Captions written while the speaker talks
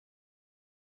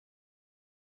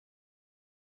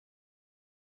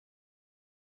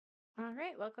All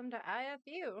right, welcome to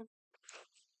IFU.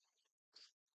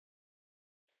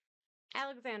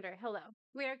 Alexander, hello.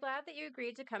 We are glad that you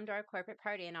agreed to come to our corporate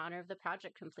party in honor of the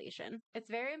project completion. It's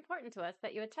very important to us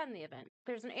that you attend the event.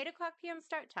 There's an 8 o'clock p.m.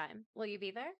 start time. Will you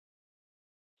be there?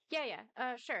 Yeah.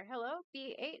 Sure. Hello,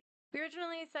 B8. We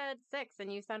originally said 6,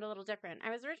 and you sound a little different.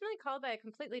 I was originally called by a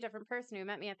completely different person who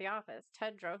met me at the office,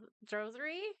 Ted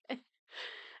Drosery.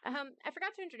 I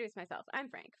forgot to introduce myself. I'm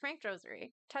Frank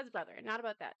Drosery, Ted's brother. Not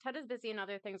about that. Ted is busy in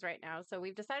other things right now, so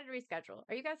we've decided to reschedule.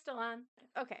 Are you guys still on?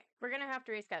 Okay, we're gonna have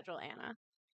to reschedule Anna.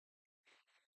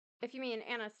 If you mean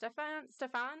Anna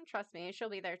Stefan, trust me, she'll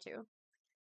be there too.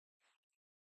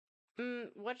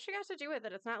 What's she got to do with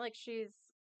it? It's not like she's...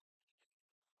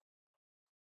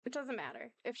 It doesn't matter.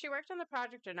 If she worked on the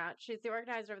project or not, she's the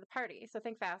organizer of the party, so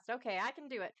think fast. Okay, I can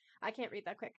do it. I can't read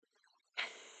that quick.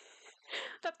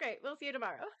 That's great. We'll see you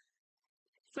tomorrow.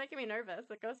 It's making me nervous.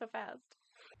 It goes so fast.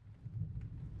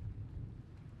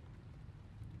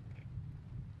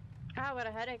 Ah, what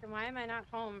a headache, and why am I not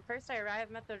home? First I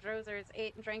arrived, met the Drozers,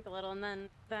 ate and drank a little, and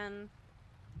then...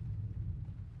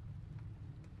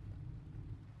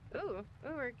 Ooh,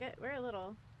 we're a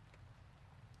little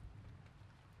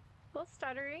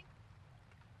stuttery.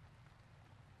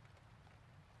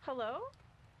 Hello?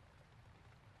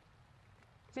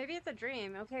 Maybe it's a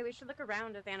dream. Okay, we should look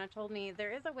around, as Anna told me.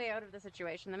 There is a way out of the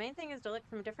situation. The main thing is to look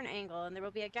from a different angle, and there will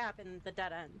be a gap in the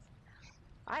dead ends.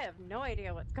 I have no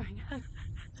idea what's going on.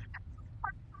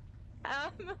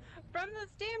 From the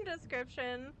Steam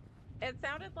description, it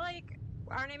sounded like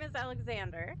our name is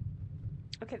Alexander.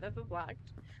 Okay, this is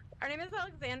locked. Our name is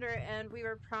Alexander, and we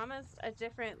were promised a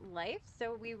different life,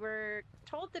 so we were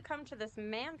told to come to this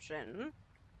mansion.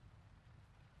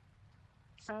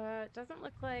 It doesn't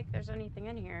look like there's anything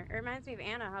in here. It reminds me of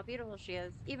Anna, how beautiful she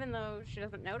is, even though she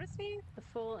doesn't notice me. The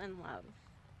fool in love.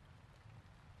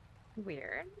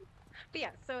 Weird. But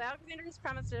yeah, so Alexander was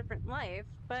promised a different life,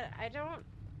 but I don't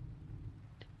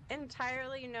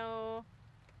entirely know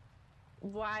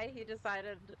why he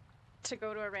decided to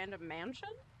go to a random mansion.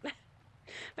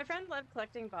 My friend loved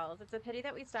collecting balls. It's a pity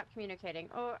that we stopped communicating.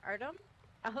 Oh, Artem?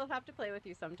 I'll have to play with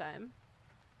you sometime.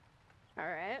 All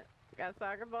right. Got a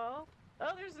soccer ball.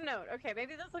 Oh, there's a note. Okay,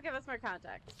 maybe this will give us more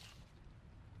context.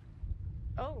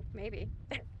 Oh, maybe.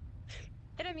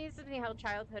 It amuses me how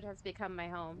childhood has become my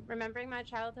home. Remembering my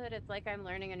childhood, it's like I'm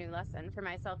learning a new lesson for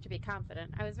myself to be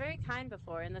confident. I was very kind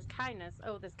before, and this kindness,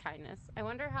 I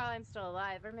wonder how I'm still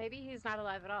alive, or maybe he's not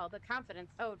alive at all, but confidence,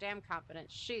 oh, damn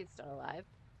confidence, she's still alive.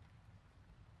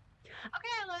 Okay,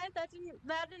 I lied. That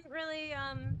didn't really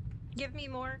give me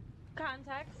more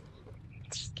context.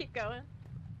 Just keep going.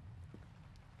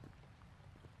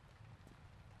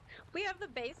 We have the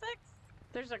basics.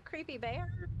 There's a creepy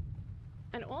bear,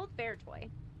 an old bear toy.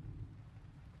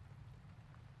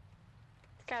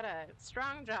 It's got a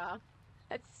strong jaw.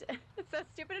 It's as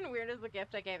stupid and weird as the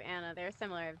gift I gave Anna. They're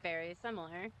similar, very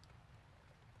similar.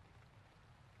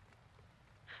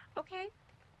 Okay,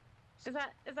 is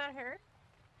that her?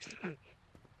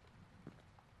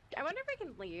 I wonder if we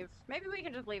can leave. Maybe we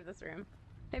can just leave this room.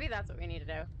 Maybe that's what we need to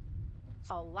do.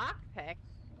 A lockpick?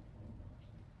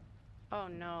 Oh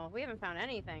no, we haven't found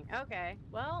anything. Okay,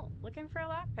 well, looking for a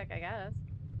lockpick, I guess.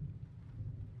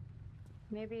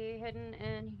 Maybe hidden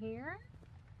in here?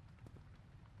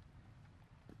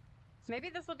 Maybe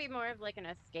this will be more of like an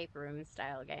escape room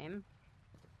style game.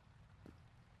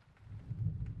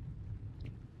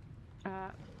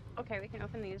 Okay, we can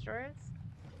open these drawers.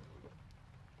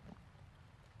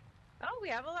 Oh, we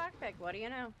have a lockpick. What do you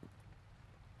know?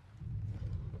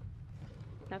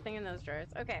 Nothing in those drawers.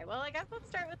 Okay, well, I guess let's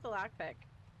start with the lockpick.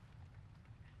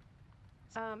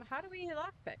 How do we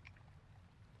lockpick?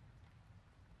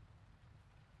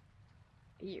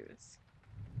 Use.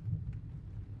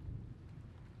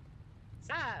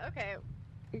 Ah, okay.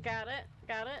 Got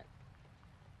it.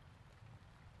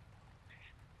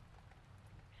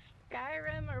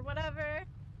 Skyrim or whatever.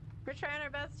 We're trying our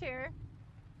best here.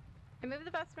 I moved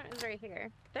the best one is right here.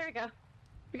 There we go.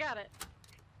 We got it.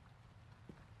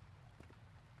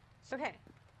 Okay.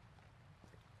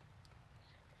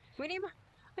 We need more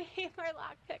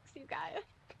lockpicks, you guys.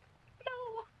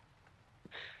 No.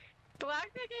 The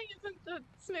lockpicking isn't the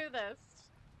smoothest.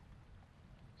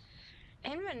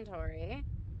 Inventory?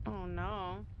 Oh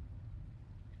no.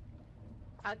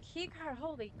 A key card,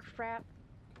 holy crap.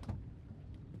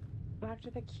 Locked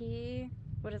with a key.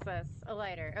 What is this? A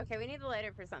lighter. Okay, we need the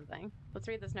lighter for something. Let's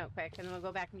read this note quick and then we'll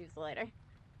go back and use the lighter.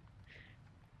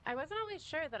 I wasn't always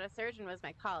sure that a surgeon was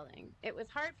my calling. It was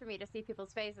hard for me to see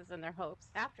people's faces and their hopes.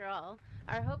 After all,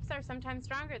 our hopes are sometimes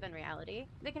stronger than reality.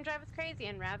 They can drive us crazy,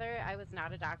 and rather, I was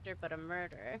not a doctor, but a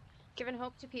murderer. Given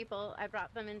hope to people, I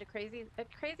brought them into a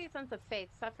crazy sense of faith,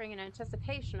 suffering, and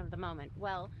anticipation of the moment.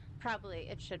 Well, probably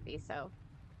it should be so.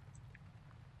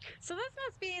 So this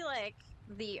must be like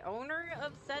the owner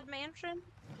of said mansion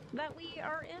that we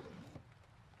are in.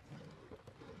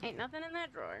 Ain't nothing in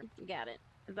that drawer. Got it.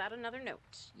 Is that another note?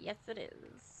 Yes, it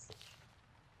is.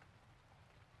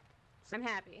 I'm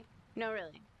happy. No,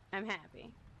 really. I'm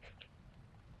happy.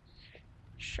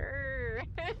 Sure.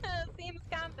 Seems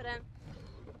confident.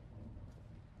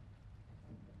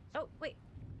 Oh, wait.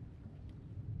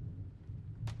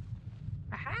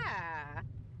 Aha!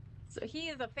 So he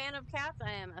is a fan of cats.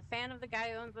 I am a fan of the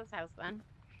guy who owns this house then.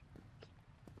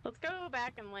 Let's go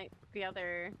back and light the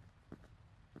other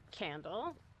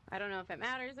candle. I don't know if it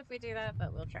matters if we do that,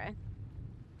 but we'll try.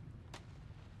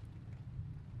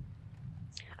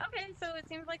 Okay, so it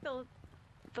seems like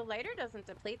the lighter doesn't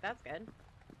deplete. That's good.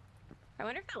 I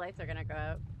wonder if the lights are gonna go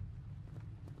out.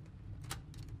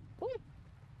 Ooh!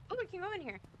 Oh, we can go in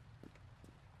here.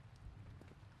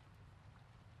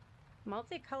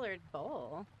 Multicolored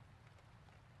bowl.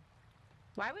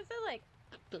 Why was it like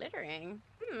glittering?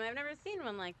 I've never seen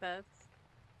one like this.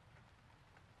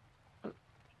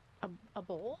 A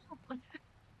bowl?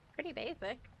 Pretty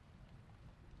basic.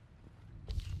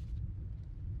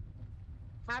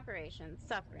 Operations,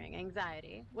 suffering,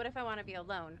 anxiety. What if I want to be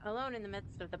alone? Alone in the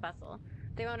midst of the bustle.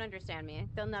 They won't understand me.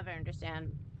 They'll never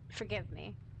understand. Forgive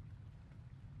me.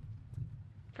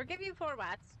 Forgive you for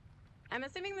what? I'm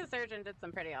assuming the surgeon did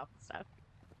some pretty awful stuff.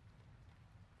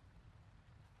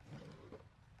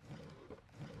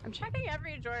 I'm checking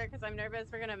every drawer because I'm nervous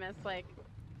we're gonna miss like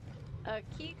a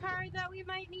key card that we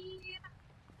might need.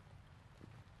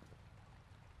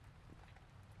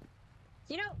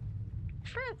 You know,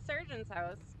 for a surgeon's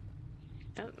house,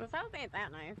 this house ain't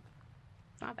that nice.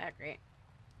 It's not that great.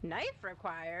 Knife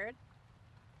required?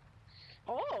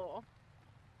 Oh!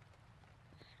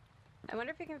 I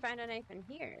wonder if we can find a knife in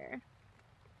here.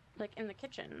 Like in the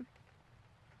kitchen.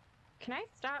 Can I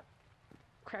stop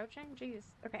crouching? Jeez.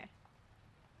 Okay.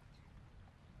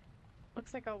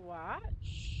 Looks like a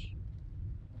watch.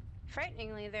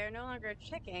 Frighteningly, they're no longer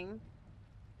checking.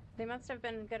 They must have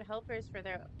been good helpers for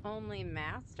their only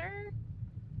master?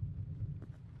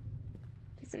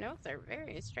 These notes are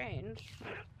very strange.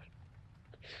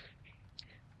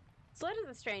 Blood is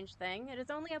a strange thing. It is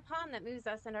only a pawn that moves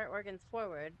us and our organs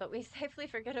forward, but we safely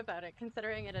forget about it,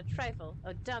 considering it a trifle,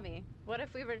 a dummy. What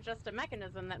if we were just a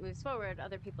mechanism that moves forward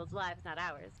other people's lives, not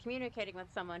ours, communicating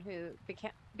with someone who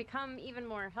become even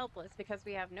more helpless because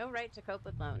we have no right to cope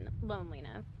with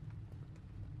loneliness?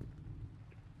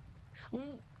 Who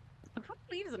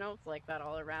leaves notes like that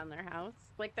all around their house?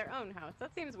 Like their own house?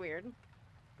 That seems weird.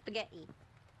 Spaghetti.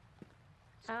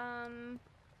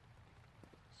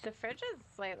 The fridge is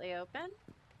slightly open.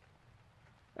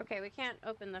 Okay, we can't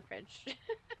open the fridge.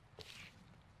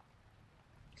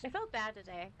 I felt bad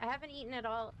today. I haven't eaten at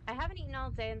all. I haven't eaten all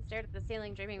day and stared at the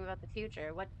ceiling dreaming about the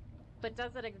future. But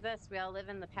does it exist? We all live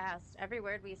in the past. Every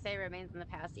word we say remains in the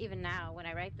past. Even now, when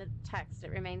I write the text, it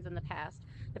remains in the past.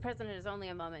 The present is only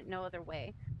a moment, no other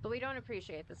way. But we don't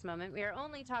appreciate this moment. We are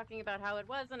only talking about how it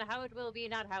was and how it will be,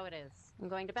 not how it is. I'm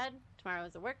going to bed. Tomorrow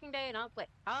is a working day and I'll quit.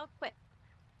 I'll quit.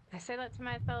 I say that to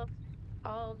myself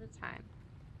all the time.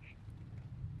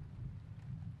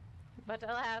 But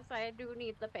alas, I do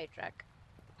need the paycheck.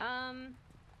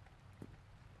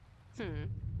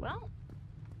 Well,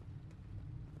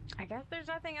 I guess there's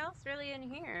nothing else really in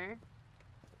here.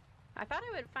 I thought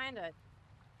I would find a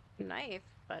knife,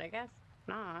 but I guess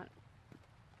not.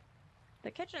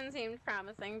 The kitchen seemed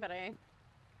promising, but I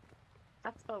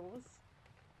suppose.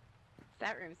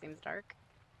 That room seems dark.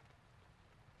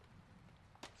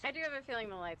 I do have a feeling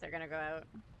the lights are gonna go out.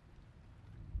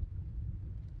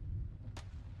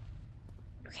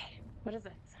 Okay, what is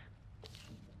this?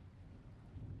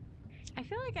 I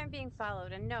feel like I'm being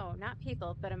followed, and no, not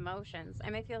people, but emotions.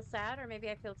 I may feel sad, or maybe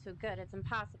I feel too good. It's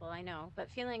impossible, I know. But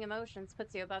feeling emotions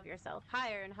puts you above yourself,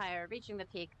 higher and higher, reaching the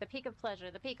peak of pleasure,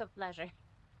 the peak of pleasure.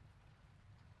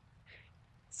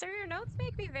 Sir, your notes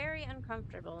make me very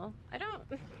uncomfortable. I don't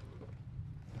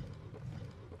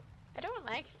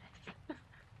like this.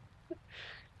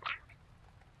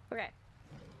 Okay.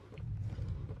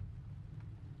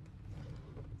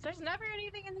 There's never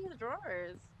anything in these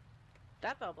drawers.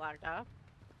 That's all blocked off.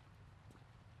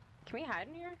 Can we hide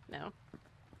in here? No.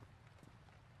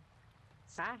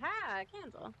 Aha, a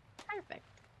candle. Perfect.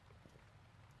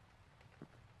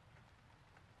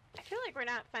 I feel like we're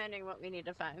not finding what we need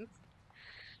to find.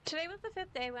 Today was the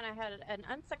fifth day when I had an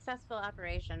unsuccessful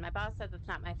operation. My boss said that's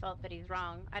not my fault, but he's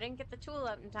wrong. I didn't get the tool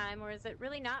out in time, or is it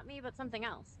really not me, but something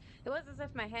else? It was as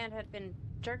if my hand had been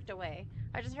jerked away.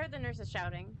 I just heard the nurses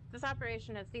shouting. This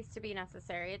operation has ceased to be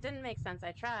necessary. It didn't make sense.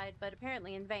 I tried, but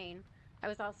apparently in vain. I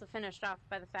was also finished off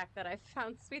by the fact that I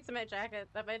found sweets in my jacket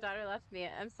that my daughter left me.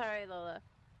 I'm sorry, Lola.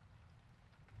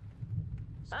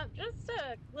 Just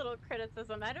a little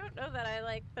criticism. I don't know that I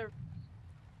like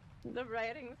the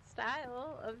writing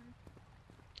style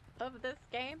of this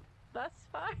game thus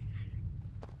far.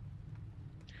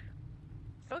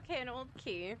 Okay, an old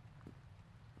key.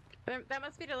 That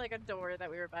must be to like a door that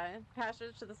we were by.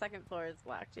 Passage to the second floor is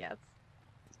locked, yes.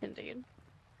 Indeed.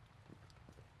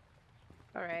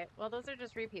 Alright, well those are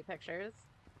just repeat pictures.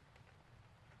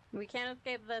 We can't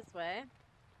escape this way.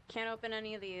 Can't open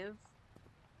any of these.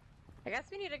 I guess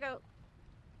we need to go...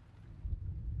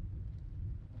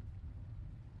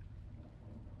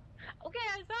 Okay,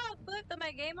 I saw a clip that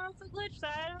my game also glitched, so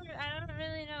I don't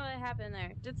really know what happened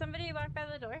there. Did somebody walk by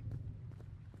the door?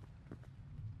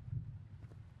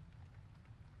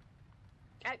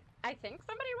 I think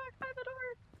somebody walked by the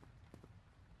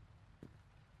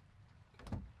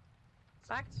door.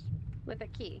 Locked with a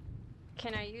key.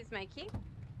 Can I use my key?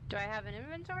 Do I have an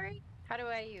inventory? How do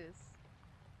I use?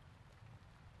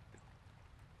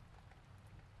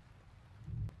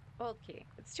 Old key.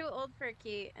 It's too old for a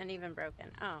key and even broken.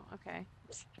 Oh, okay.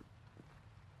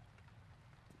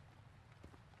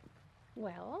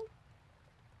 Well,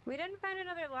 we didn't find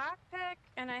another lockpick,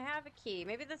 and I have a key.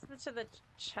 Maybe this is to the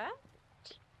chest?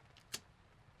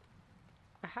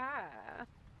 Aha.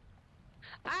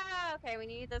 Ah, okay, we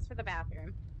need this for the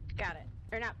bathroom. Got it.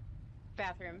 Or not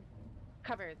bathroom.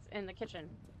 Cupboards in the kitchen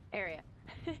area.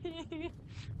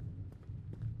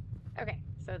 Okay,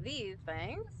 so these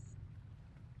things.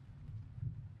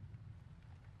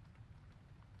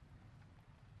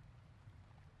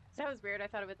 That was weird. I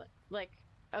thought it would like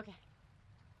okay.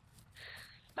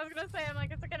 I was gonna say, I'm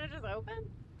like, is it gonna just open?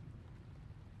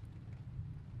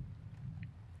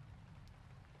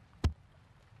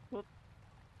 Well,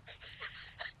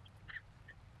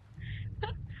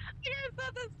 you guys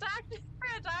thought this doctor for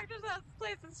a doctor's house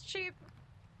place is cheap.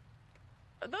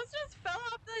 Those just fell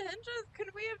off the hinges.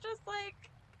 Could we have just like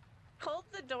pulled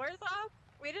the doors off?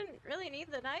 We didn't really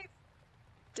need the knife.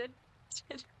 Did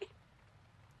we?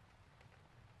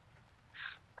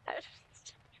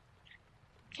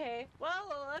 Okay,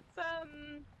 well, let's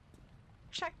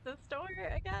check the store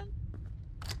again.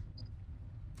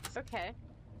 Okay.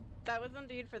 That was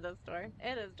indeed for this door.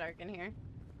 It is dark in here.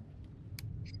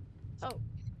 Oh.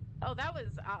 Oh, that was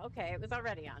okay, it was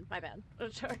already on. My bad.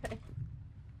 Sorry.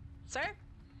 Sir?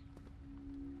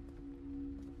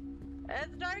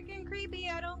 It's dark and creepy.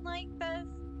 I don't like this.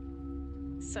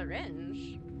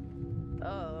 Syringe?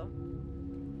 Oh.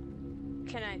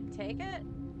 Can I take it?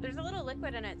 There's a little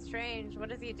liquid in it. Strange.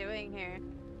 What is he doing here?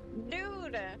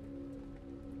 Dude!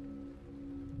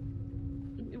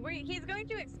 He's going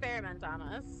to experiment on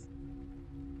us.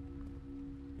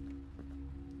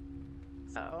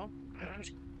 So.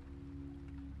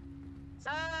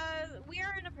 We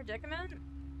are in a predicament.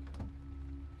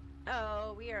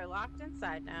 Oh, we are locked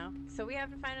inside now. So we have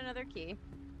to find another key.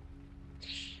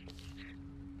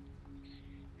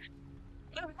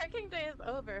 The working day is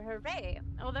over. Hooray!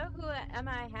 Although who am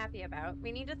I happy about?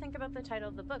 We need to think about the title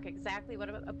of the book. Exactly. What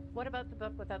about the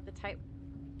book without the title?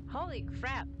 Holy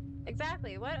crap!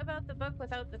 Exactly. What about the book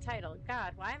without the title?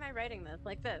 God, why am I writing this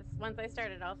like this? Once I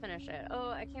start it, I'll finish it. Oh,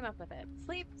 I came up with it.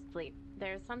 Sleep, sleep.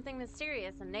 There's something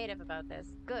mysterious and native about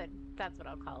this. Good. That's what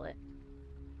I'll call it.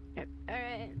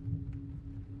 Alright.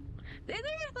 They're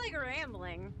just like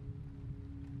rambling.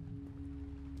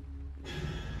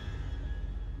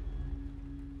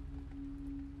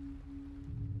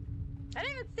 I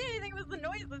didn't even see anything. It was the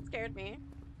noise that scared me.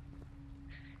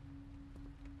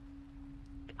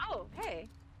 Oh, hey.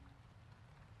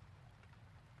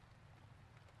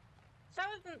 That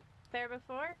wasn't there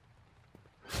before.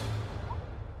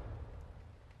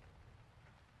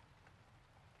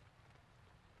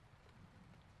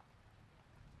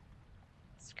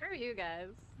 Screw you guys.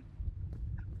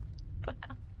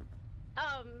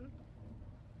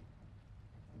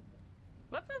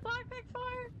 What's this lockpick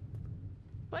for?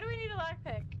 What do we need a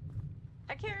lockpick?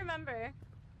 I can't remember.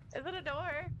 Is it a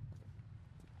door?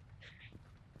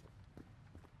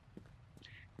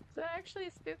 So it actually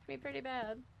spooked me pretty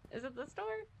bad. Is it this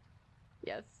door?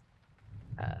 Yes.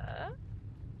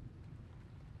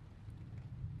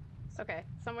 Okay,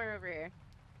 somewhere over here.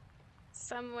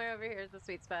 Somewhere over here is the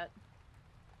sweet spot.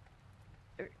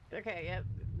 Okay, yep.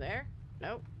 There?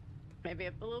 Nope. Maybe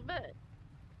up a little bit.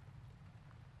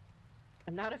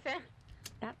 I'm not a fan.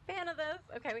 Not a fan of this.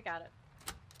 Okay, we got it.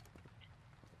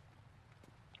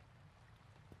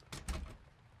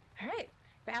 All right.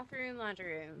 Bathroom,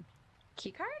 laundry room.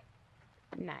 Key card?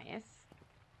 Nice.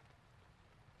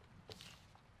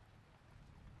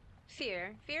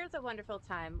 Fear. Fear is a wonderful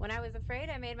time. When I was afraid,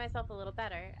 I made myself a little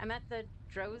better. I met the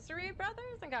Drosery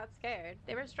brothers and got scared.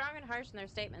 They were strong and harsh in their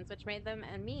statements, which made them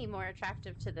and me more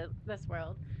attractive to this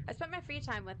world. I spent my free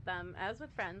time with them, as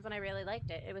with friends, and I really liked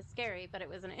it. It was scary, but it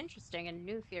was an interesting and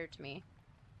new fear to me.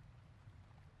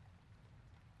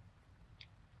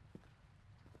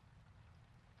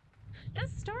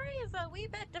 This story is a wee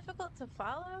bit difficult to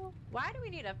follow. Why do we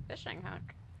need a fishing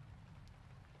hook?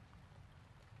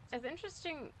 As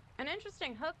interesting An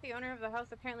interesting hook, the owner of the house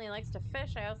apparently likes to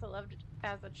fish. I also loved it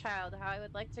as a child, how I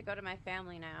would like to go to my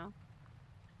family now.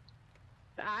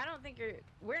 I don't think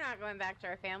we're not going back to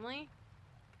our family.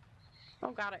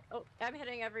 Oh, got it. Oh, I'm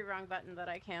hitting every wrong button that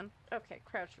I can. Okay,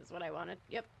 crouch was what I wanted.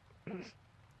 Yep.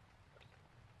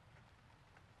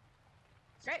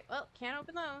 Great, well, can't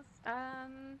open those.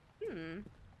 Couldn't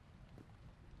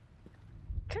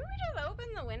we just open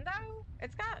the window?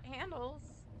 It's got handles.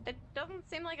 It doesn't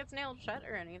seem like it's nailed shut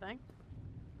or anything.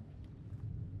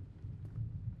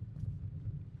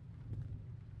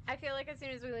 I feel like as soon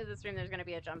as we leave this room, there's gonna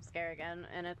be a jump scare again,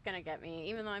 and it's gonna get me,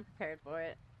 even though I'm prepared for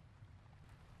it.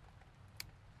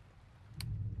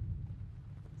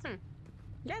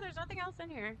 Yeah, there's nothing else in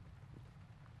here.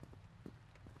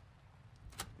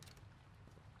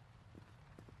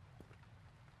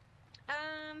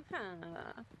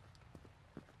 Huh.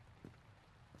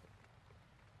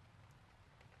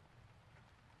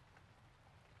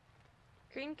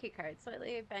 Green key card,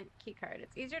 slightly bent key card.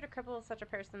 It's easier to cripple such a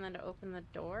person than to open the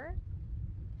door.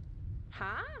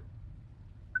 Huh?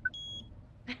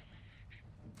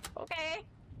 Okay,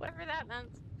 whatever that meant.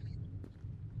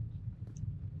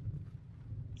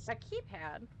 A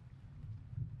keypad.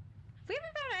 We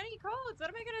haven't found any codes. What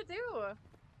am I gonna do?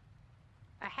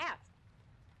 A hat.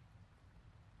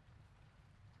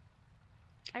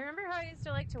 I remember how I used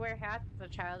to like to wear hats as a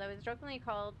child. I was jokingly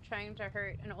called trying to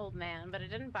hurt an old man, but it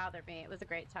didn't bother me. It was a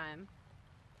great time.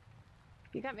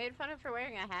 You got made fun of for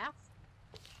wearing a hat?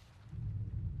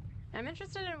 I'm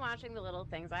interested in watching the little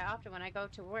things. I often, when I go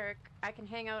to work, I can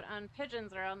hang out on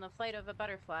pigeons or on the flight of a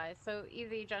butterfly. So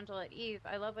easy, gentle at ease.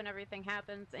 I love when everything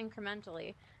happens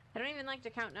incrementally. I don't even like to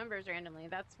count numbers randomly.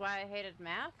 That's why I hated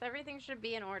math. Everything should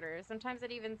be in order. Sometimes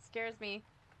it even scares me,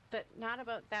 but not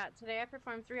about that. Today I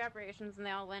performed 3 operations and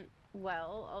they all went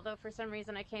well, although for some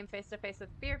reason I came face to face with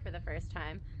fear for the first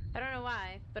time. I don't know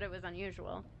why, but it was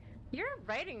unusual. Your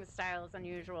writing style is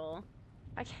unusual.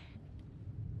 I can't.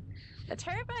 A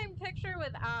terrifying picture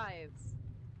with eyes.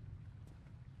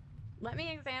 Let me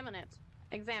examine it.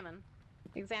 Examine.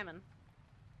 Examine.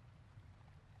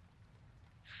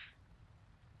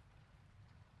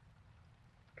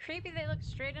 Creepy, they look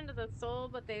straight into the soul,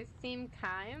 but they seem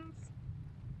kind.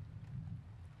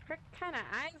 What kind of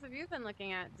eyes have you been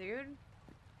looking at, dude?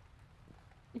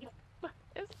 To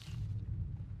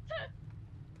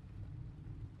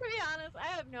be honest, I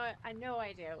have no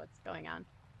idea what's going on.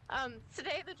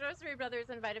 Today the Drosery brothers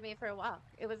invited me for a walk.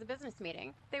 It was a business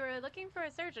meeting. They were looking for a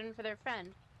surgeon for their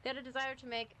friend. They had a desire to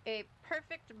make a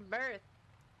perfect birth.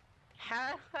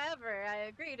 However, I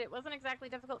agreed it wasn't exactly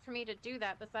difficult for me to do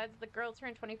that. Besides, the girl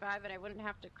turned 25 and I wouldn't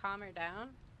have to calm her down.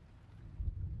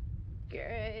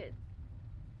 Good.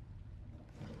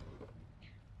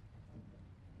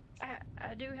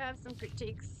 I do have some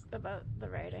critiques about the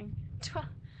writing.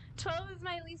 12 is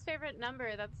my least favorite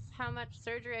number. That's how much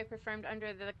surgery I performed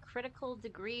under the critical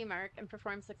degree mark and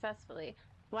performed successfully.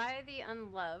 Why the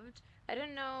unloved? I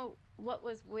didn't know what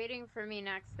was waiting for me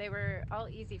next. They were all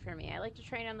easy for me. I like to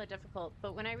train on the difficult,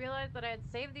 but when I realized that I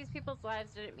had saved these people's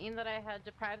lives, did it mean that I had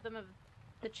deprived them of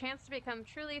the chance to become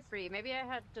truly free? Maybe I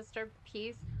had disturbed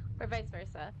peace, or vice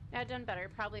versa. I had done better,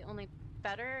 probably only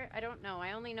better. I don't know.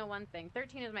 I only know one thing.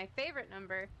 13 is my favorite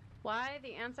number. Why?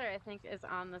 The answer, I think, is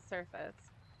on the surface.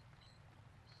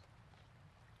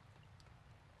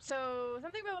 So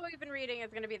something about what we've been reading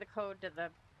is going to be the code to the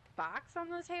box on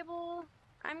the table,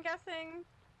 I'm guessing.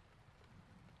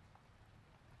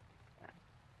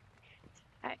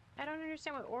 I don't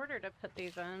understand what order to put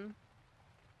these in.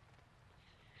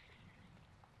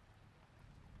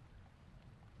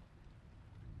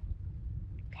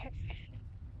 Okay.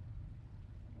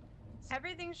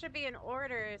 Everything should be in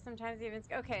order. Sometimes even...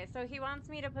 Okay, so he wants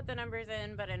me to put the numbers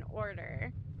in, but in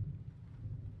order.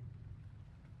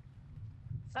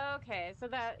 Okay, so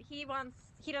that he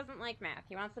doesn't like math.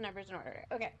 He wants the numbers in order.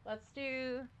 Okay, let's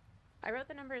do... I wrote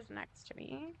the numbers next to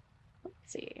me.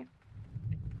 Let's see.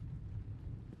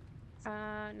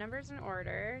 Numbers in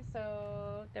order.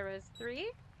 So there was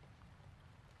 3,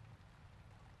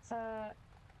 uh,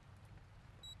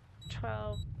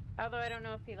 12. Although I don't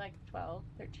know if he liked 12,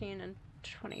 13, and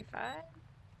 25.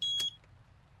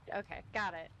 Okay,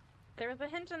 got it. There was a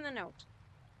hint in the note.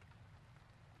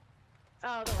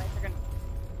 Oh, the lights are gonna...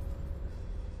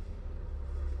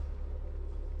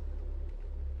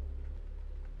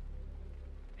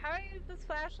 How do I use this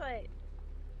flashlight?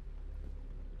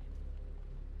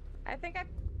 I think I...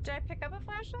 Did I pick up a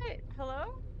flashlight?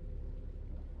 Hello?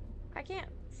 I can't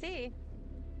see.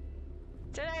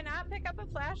 Did I not pick up a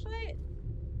flashlight?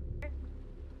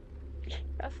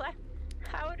 A flash...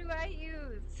 How do I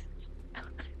use...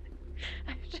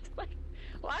 I'm just like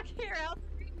walking around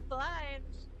blind.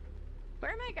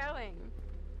 Where am I going?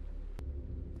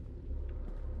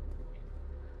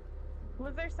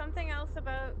 Was there something else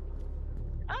about...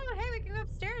 Oh, hey, we can go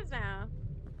upstairs now.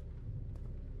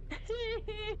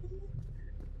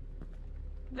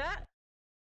 That...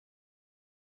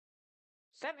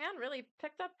 That man really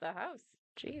picked up the house.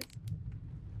 Jeez.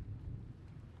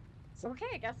 Okay,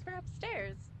 I guess we're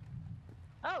upstairs.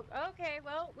 Oh, okay,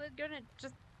 well, we're gonna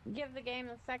just give the game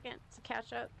a second to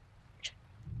catch up.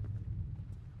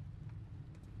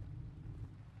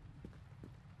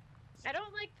 I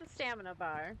don't like the stamina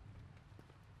bar.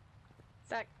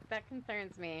 That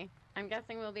concerns me. I'm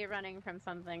guessing we'll be running from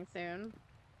something soon.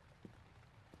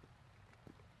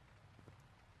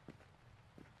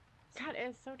 God,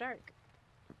 it is so dark.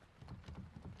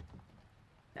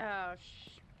 Oh,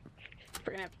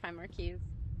 we're gonna have to find more keys.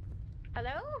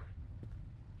 Hello?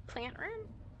 Plant room?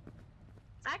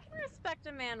 I can respect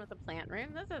a man with a plant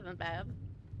room. This isn't bad.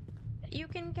 You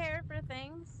can care for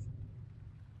things.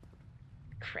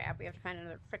 Crap, we have to find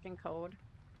another freaking code.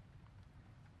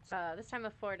 This time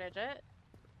a 4-digit.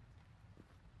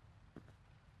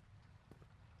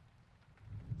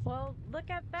 Well, look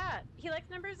at that. He likes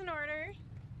numbers in order.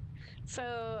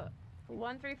 So,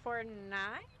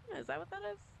 1349? Is that what that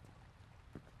is?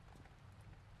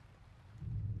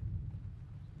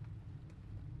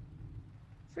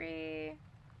 Three,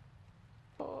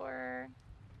 4,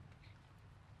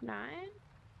 9?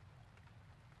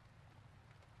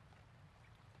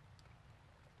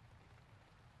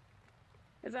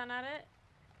 Is that not it?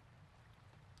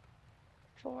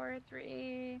 4,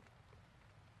 3,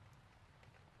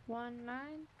 1,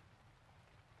 9?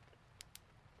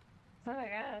 Oh my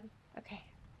god. Okay.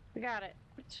 We got it.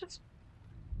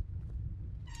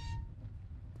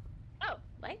 Oh,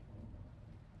 light?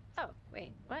 Oh,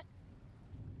 wait, what?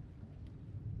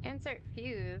 Insert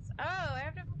fuse. Oh, I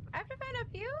have to find a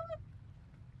fuse?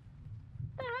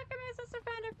 The heck am I supposed to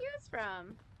find a fuse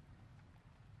from?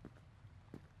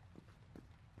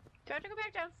 Do I have to go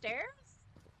back downstairs?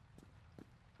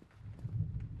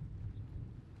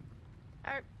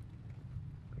 Or...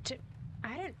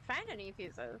 I didn't find any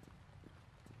fuses.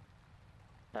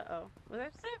 Uh-oh. Was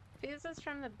there some fuses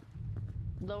from the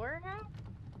lower half?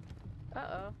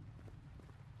 Uh-oh.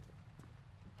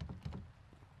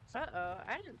 Uh-oh.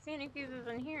 I didn't see any fuses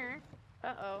in here.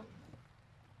 Uh-oh.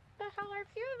 The hell are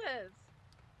fuses?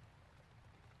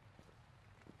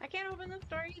 I can't open this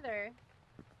door either.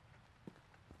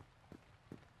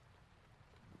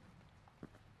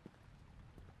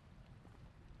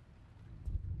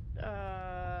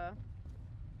 Oh!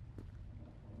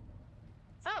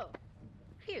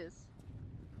 Fuse.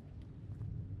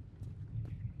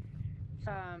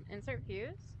 Insert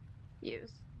fuse?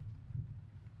 Use.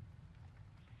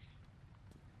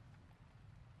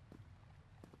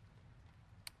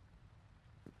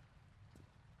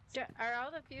 Are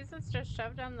all the fuses just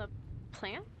shoved on the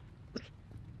plant?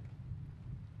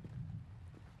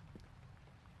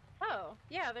 Oh,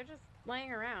 yeah, they're just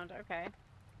laying around. Okay.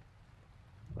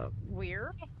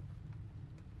 Weird.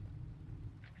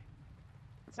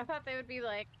 I thought they would be,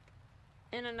 like,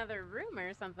 in another room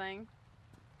or something.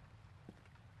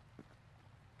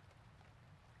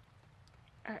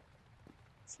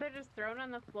 So they're just thrown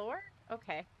on the floor?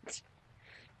 Okay.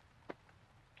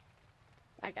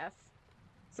 I guess.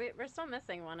 We're still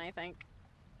missing one, I think.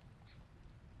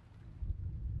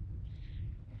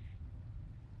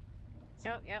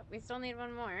 Oh, yep, we still need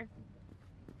one more.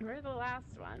 We're the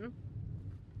last one.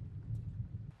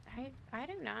 I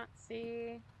do not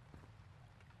see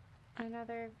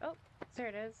another... Oh, there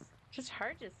it is. Just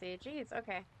hard to see. Jeez,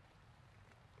 okay.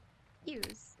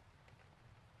 Use.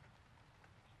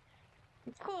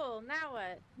 Cool, now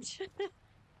what?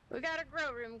 We got a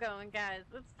grow room going, guys.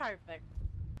 That's perfect.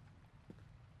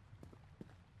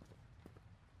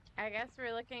 I guess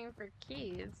we're looking for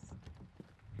keys.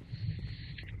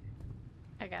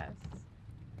 I guess.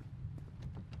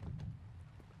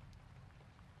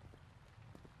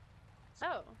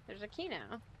 Oh, there's a key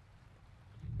now.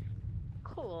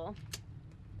 Cool.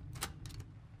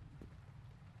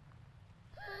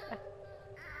 Uh,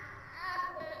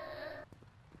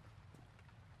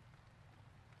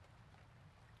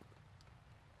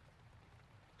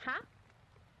 Huh?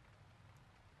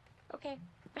 Okay.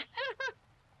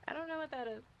 I don't know what that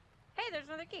is. Hey, there's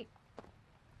another key.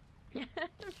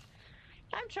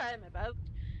 I'm trying my best.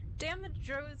 Damn the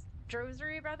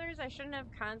Drosery brothers. I shouldn't have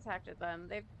contacted them.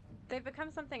 They've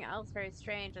become something else very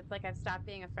strange. It's like I've stopped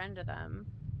being a friend to them.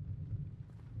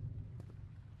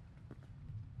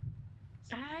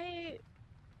 I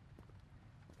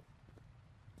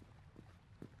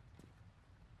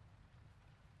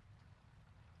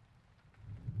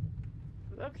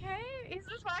okay. He's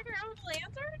just walking around with a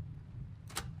lantern.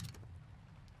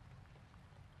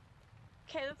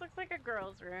 Okay, this looks like a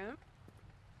girl's room.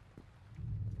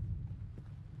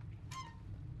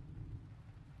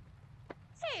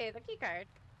 Hey, the key card.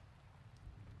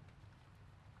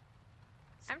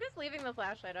 I'm just leaving the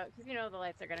flashlight out because you know the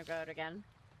lights are gonna go out again.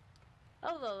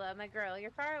 Oh, Lola, my girl,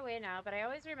 you're far away now, but I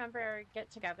always remember our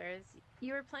get-togethers.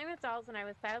 You were playing with dolls, and I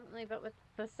was silently, but with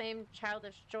the same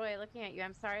childish joy, looking at you.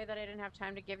 I'm sorry that I didn't have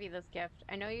time to give you this gift.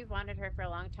 I know you've wanted her for a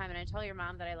long time, and I tell your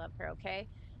mom that I love her, okay?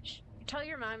 Tell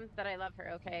your mom that I love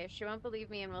her, okay? She won't believe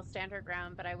me and will stand her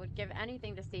ground, but I would give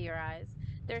anything to see your eyes.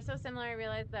 They're so similar, I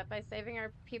realized that by saving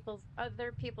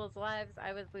other people's lives,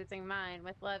 I was losing mine.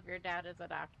 With love, your dad is a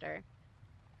doctor.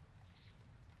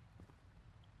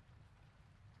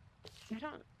 I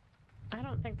don't I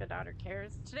don't think the daughter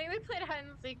cares. Today we played hide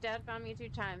and seek. Dad found me 2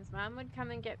 times. Mom would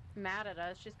come and get mad at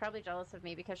us. She's probably jealous of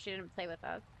me because she didn't play with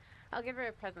us. I'll give her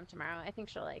a present tomorrow. I think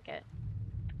she'll like it.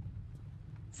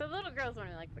 So the little girls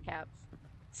only like the cats.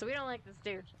 So we don't like this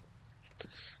dude.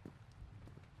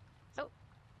 Oh,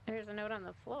 there's a note on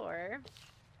the floor.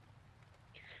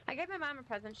 I gave my mom a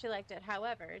present. She liked it.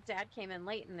 However, Dad came in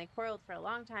late and they quarreled for a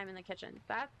long time in the kitchen.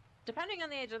 That's depending on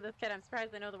the age of this kid, I'm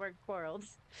surprised they know the word quarreled.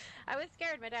 I was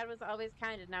scared. My dad was always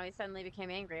kind and now he suddenly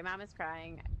became angry. Mom is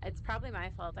crying. It's probably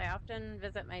my fault. I often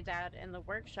visit my dad in the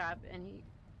workshop and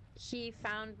he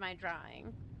found my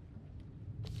drawing.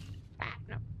 Ah,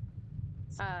 no.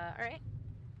 All right.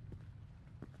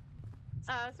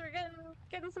 So we're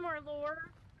getting some more lore.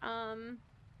 Um,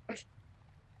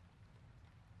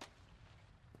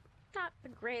 not the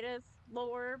greatest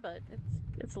lore, but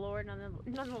it's lore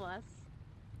nonetheless.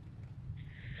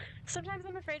 Sometimes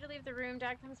I'm afraid to leave the room.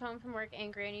 Dad comes home from work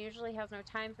angry and he usually has no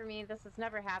time for me. This has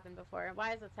never happened before.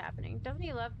 Why is this happening? Doesn't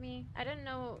he love me? I didn't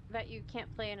know that you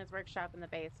can't play in his workshop in the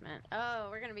basement. Oh,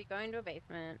 we're going to be going to a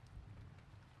basement.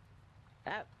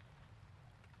 That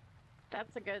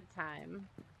that's a good time.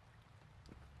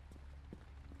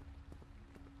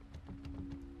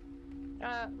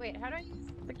 Wait, how do I use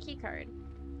the key card?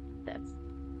 This.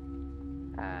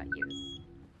 Use.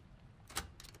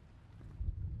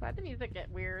 Why'd the music get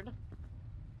weird?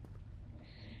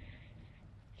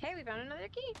 Hey, we found another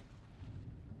key.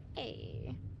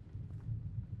 Hey.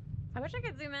 I wish I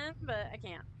could zoom in, but I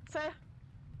can't. So,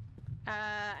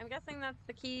 I'm guessing that's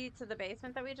the key to the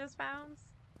basement that we just found.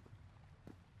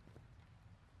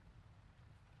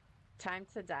 Time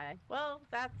to die. Well,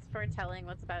 that's foretelling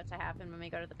what's about to happen when we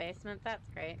go to the basement. That's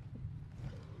great.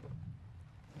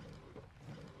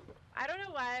 I don't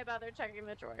know why I bother checking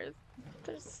the drawers.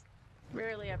 There's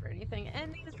rarely ever anything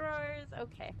in these drawers.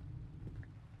 Okay.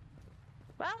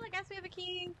 Well, I guess we have a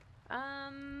key.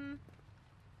 Um,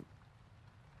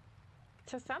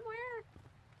 to somewhere?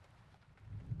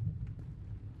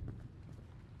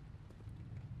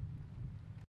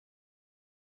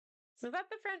 So is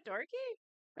that the front door key?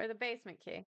 Or the basement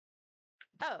key?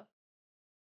 Oh,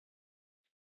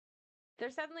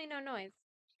 there's suddenly no noise.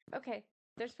 Okay,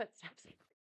 there's footsteps.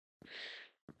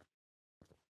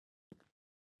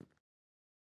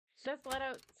 Just let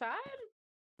outside?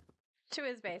 To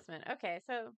his basement. Okay,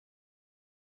 so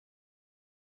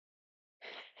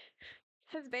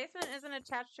his basement isn't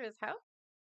attached to his house?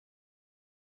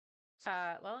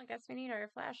 Well, I guess we need our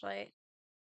flashlight.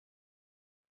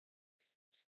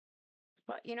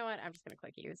 But you know what? I'm just gonna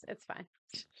click use. It's fine.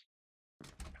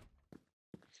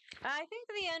 I think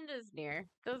the end is near.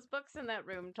 Those books in that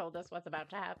room told us what's about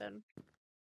to happen.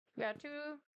 We got 2,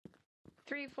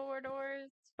 3, 4 doors,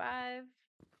 5.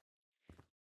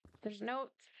 There's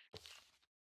notes.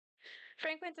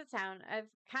 Frank went to town. I've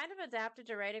kind of adapted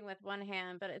to writing with one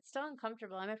hand, but it's still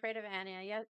uncomfortable. I'm afraid of Anna.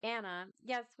 Yes, Anna.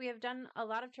 Yes, we have done a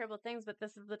lot of terrible things, but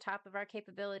this is the top of our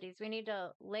capabilities. We need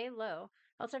to lay low.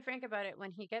 I'll tell Frank about it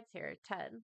when he gets here.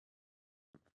 Ted.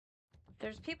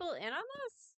 There's people in on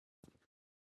this?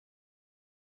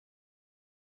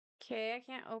 Okay, I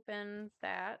can't open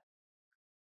that.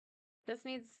 This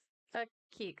needs a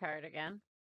key card again.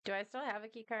 Do I still have a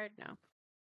key card? No.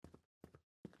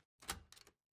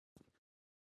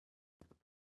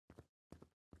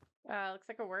 Looks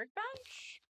like a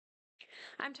workbench.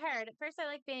 I'm tired. At first, I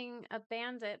like being a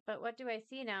bandit, but what do I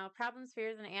see now? Problems,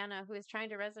 fears, and Anna, who is trying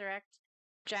to resurrect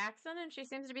Jackson, and she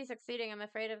seems to be succeeding. I'm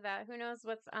afraid of that. Who knows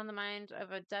what's on the mind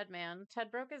of a dead man?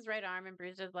 Ted broke his right arm and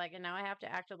bruised his leg, and now I have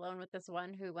to act alone with this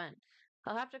one who went.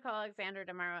 I'll have to call Alexander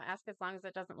tomorrow, ask as long as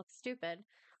it doesn't look stupid.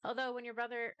 Although, when your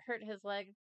brother hurt his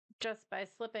leg just by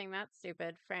slipping, that's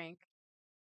stupid, Frank.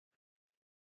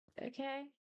 Okay.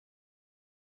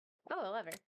 Oh, a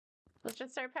lever. Let's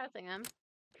just start pressing them.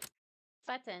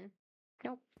 Button.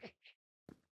 Nope.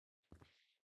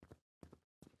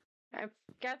 I'm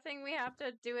guessing we have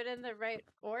to do it in the right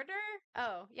order?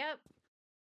 Oh, yep.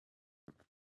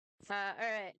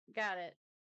 Alright, got it.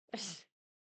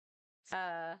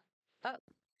 Up,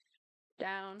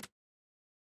 down,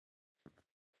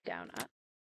 down, up.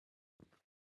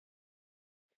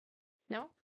 No?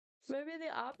 Maybe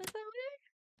the opposite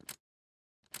way?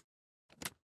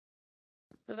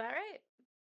 Is that right?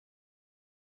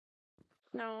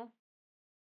 No.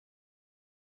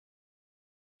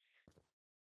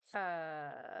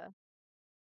 Uh,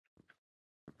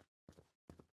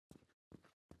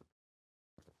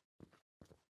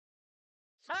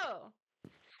 oh!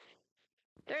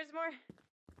 There's more.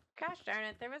 Gosh darn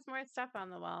it, there was more stuff on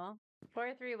the wall.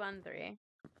 4313.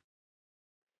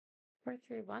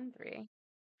 4313.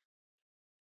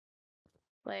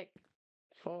 Like,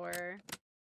 4,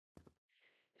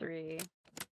 3,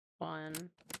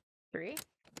 1, 3.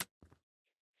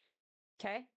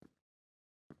 Okay.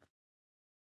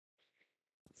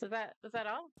 So was that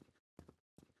all?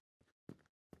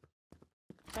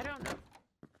 I don't know.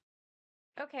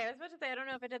 Okay, I was about to say I don't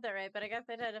know if I did that right, but I guess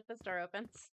I did if this door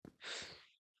opens.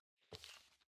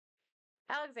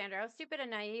 Alexander, how stupid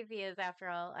and naive he is after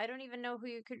all. I don't even know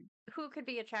who could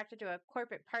be attracted to a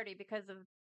corporate party because of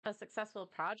a successful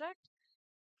project.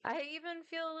 I even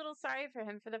feel a little sorry for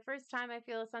him. For the first time, I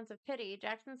feel a sense of pity.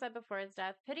 Jackson said before his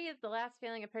death, pity is the last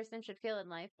feeling a person should feel in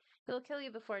life. It will kill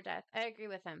you before death. I agree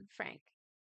with him. Frank.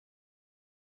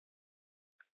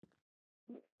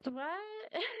 What?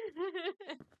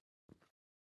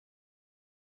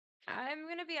 I'm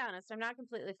going to be honest. I'm not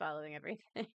completely following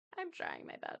everything. I'm trying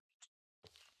my best.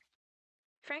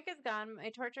 Frank is gone. My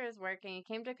torture is working. He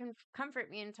came to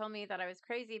comfort me and told me that I was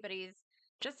crazy, but he's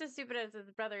just as stupid as his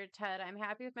brother Ted. I'm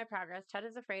happy with my progress. Ted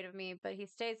is afraid of me, but he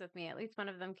stays with me. At least one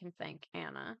of them can think.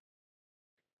 Anna.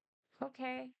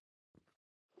 Okay.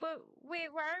 But wait,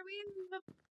 why are we in the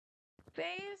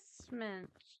basement?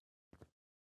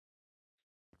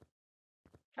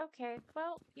 Okay,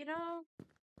 well,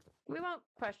 we won't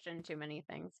question too many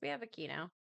things. We have a key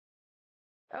now.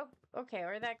 Oh, okay,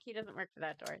 or that key doesn't work for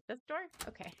that door. This door?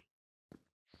 Okay.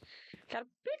 Gotta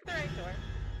pick the right door.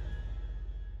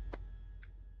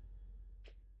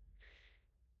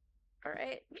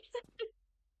 Alright.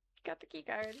 Got the key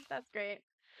card. That's great.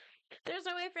 There's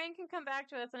no way Frank can come back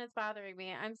to us and it's bothering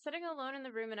me. I'm sitting alone in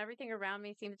the room and everything around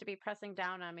me seems to be pressing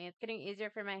down on me. It's getting easier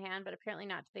for my hand, but apparently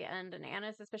not to the end. And Anna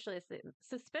is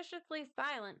suspiciously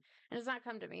silent and does not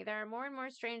come to me. There are more and more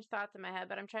strange thoughts in my head,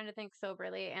 but I'm trying to think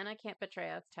soberly. Anna can't betray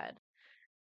us, Ted.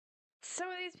 So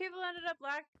these people ended up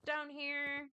locked down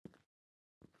here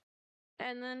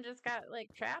and then just got like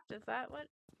trapped. Is that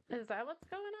what's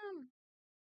going on?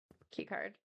 Key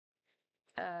card.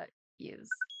 Use.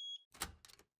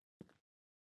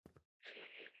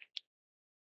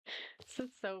 This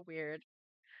is so weird.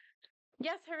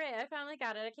 Yes, hooray, I finally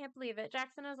got it. I can't believe it.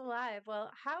 Jackson is alive.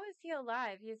 Well, how is he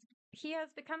alive? He has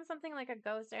become something like a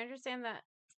ghost. I understand that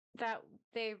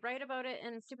they write about it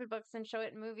in stupid books and show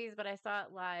it in movies, but I saw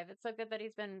it live. It's so good that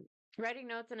he's been writing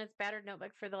notes in his battered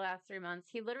notebook for the last 3 months.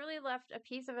 He literally left a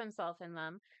piece of himself in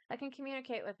them. I can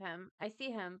communicate with him. I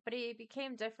see him, but he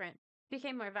became different. He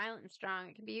became more violent and strong.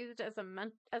 It can be used as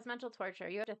as mental torture.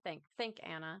 You have to think. Think,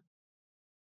 Anna.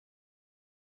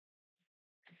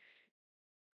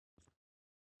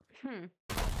 Hmm.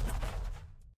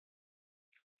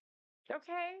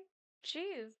 Okay.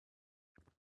 Jeez.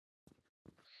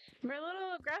 We're a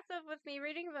little aggressive with me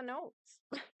reading the notes.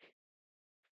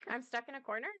 I'm stuck in a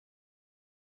corner.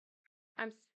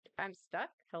 I'm I'm stuck.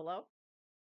 Hello.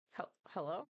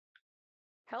 Hello.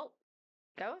 Help.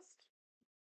 Ghost.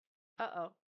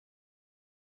 Uh-oh.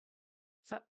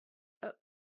 So,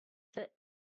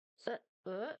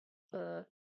 uh, uh,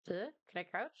 can I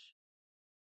crouch?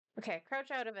 Okay, crouch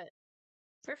out of it.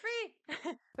 We're free.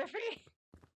 We're free.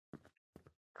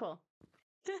 Cool.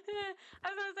 I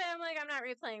was gonna say, I'm not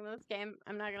replaying this game.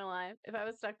 I'm not gonna lie. If I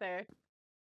was stuck there,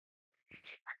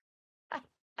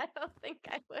 I don't think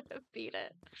I would have beat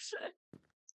it.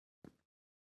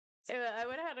 I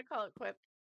would have had to call it quip.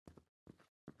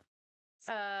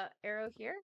 Arrow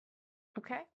here.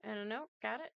 Okay, I don't know.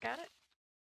 Got it, got it.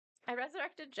 I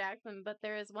resurrected Jackson, but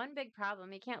there is one big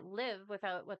problem. He can't live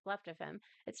without what's left of him.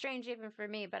 It's strange even for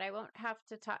me, but I won't have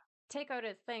to take out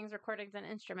his things, recordings, and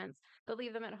instruments, but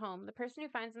leave them at home. The person who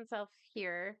finds himself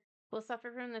here will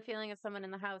suffer from the feeling of someone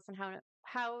in the house and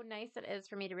how nice it is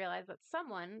for me to realize that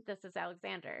someone, this is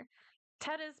Alexander.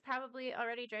 Ted is probably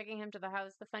already dragging him to the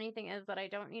house. The funny thing is that I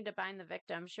don't need to bind the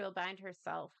victim. She will bind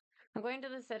herself. I'm going to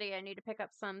the city. I need to pick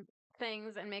up some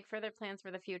things and make further plans for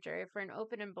the future, for an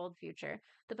open and bold future.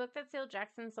 The book that sealed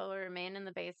Jackson's soul will remain in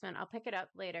the basement. I'll pick it up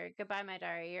later. Goodbye, my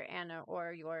diary, your Anna,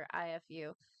 or your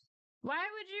IFU. Why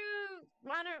would you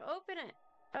want to open it?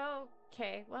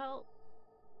 Okay, well,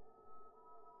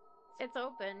 it's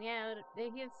open. Yeah,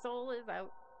 his soul is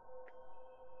out.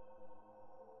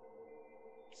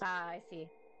 Ah, I see.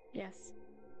 Yes.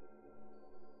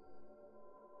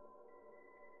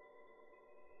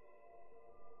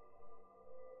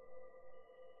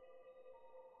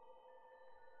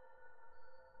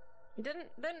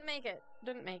 Didn't make it.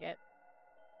 Didn't make it.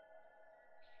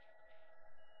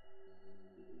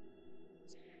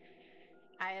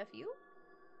 IFU?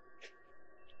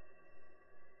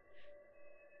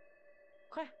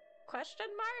 Question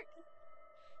mark?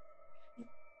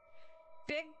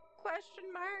 Big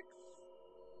question marks?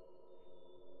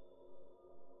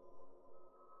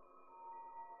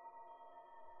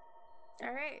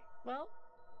 All right. Well,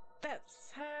 that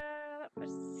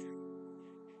was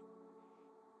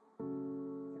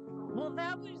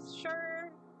that was sure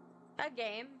a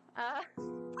game.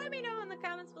 Let me know in the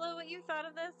comments below what you thought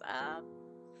of this.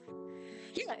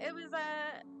 Yeah, it was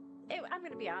I'm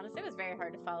gonna be honest, it was very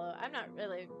hard to follow. I'm not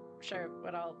really sure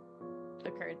what all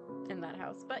occurred in that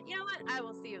house, but you know what? I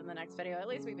will see you in the next video. At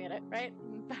least we made it, right?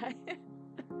 Bye.